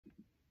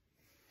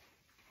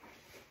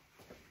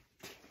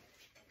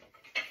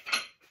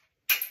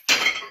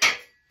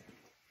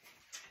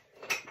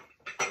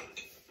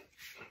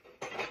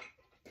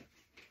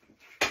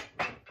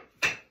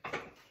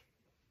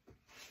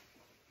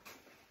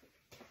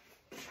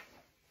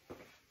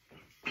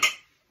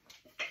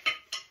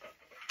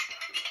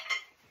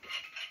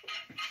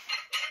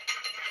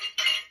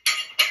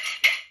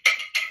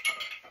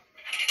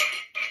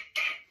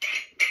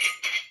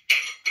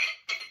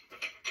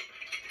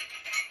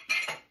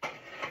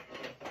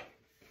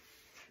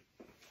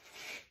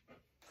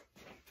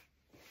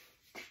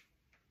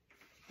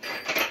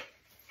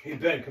Hey,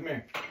 Ben, come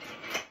here.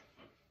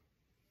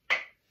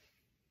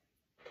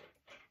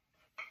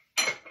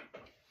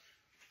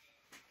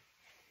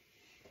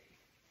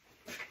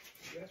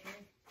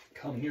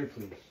 Come here,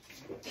 please.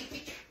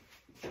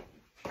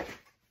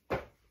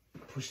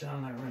 Push down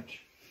on that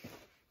wrench.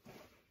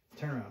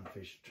 Turn around,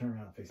 face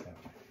that way.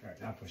 All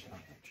right, now push down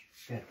the wrench.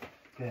 Good,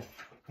 good.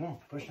 Come on,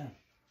 push down.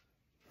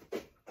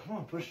 Come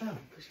on, push down.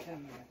 Push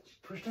down the wrench.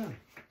 Push down.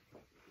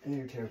 And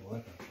you're terrible.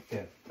 Okay.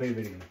 Good. Play your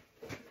video game.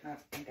 I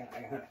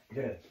got it.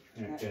 Good.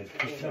 All right,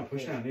 good.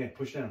 Push down. Yeah,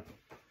 push down.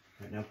 All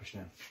right, now push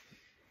down.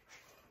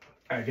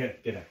 All right, get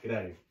out. Get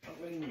out of here.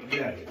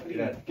 Get out of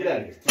here. Get out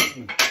of here.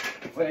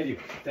 Thank you.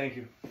 Thank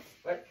you.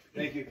 What?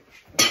 Thank you.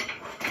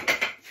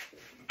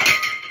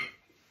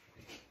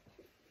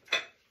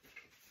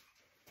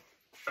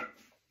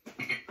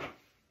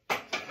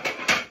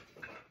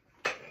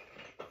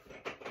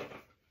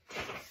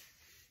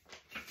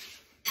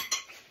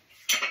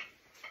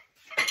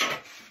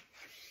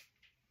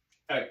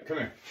 All right, come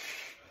here.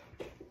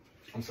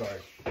 I'm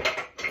sorry. I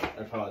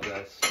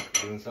apologize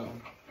for doing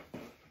something.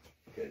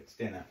 Good.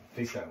 Stand that way.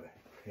 Face that way.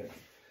 Good.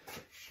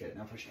 Good.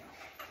 Now push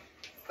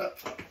down. Up.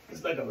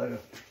 Just let go. Let go.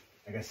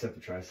 I got set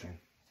the tri-stand.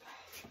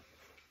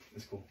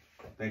 It's cool.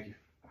 Thank you.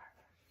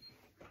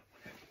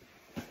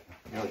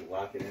 Now we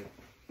lock it in.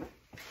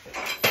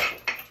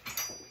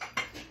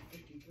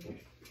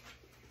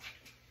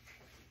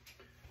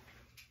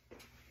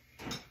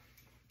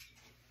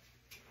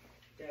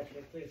 Dad, should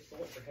I play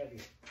assault or heavy?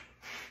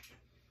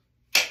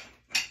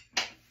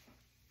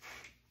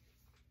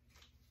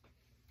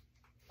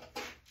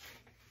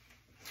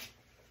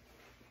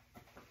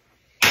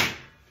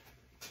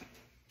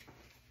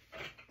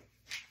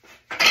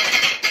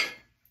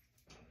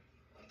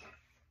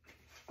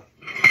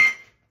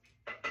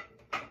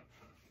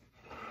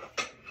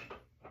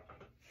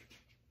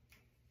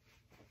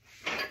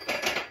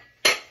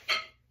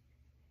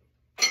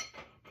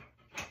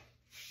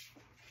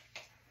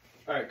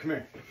 All right, come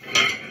here.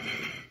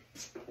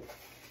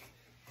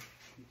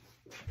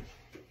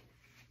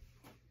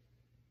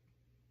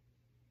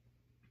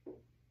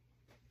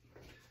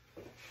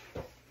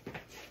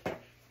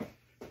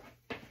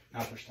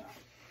 Now push down.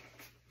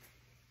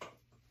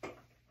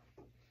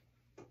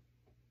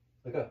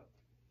 Look up.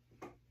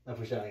 Now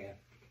push down again.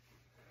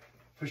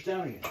 Push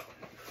down again.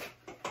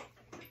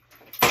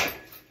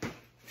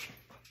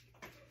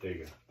 There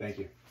you go. Thank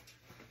you.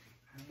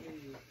 I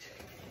need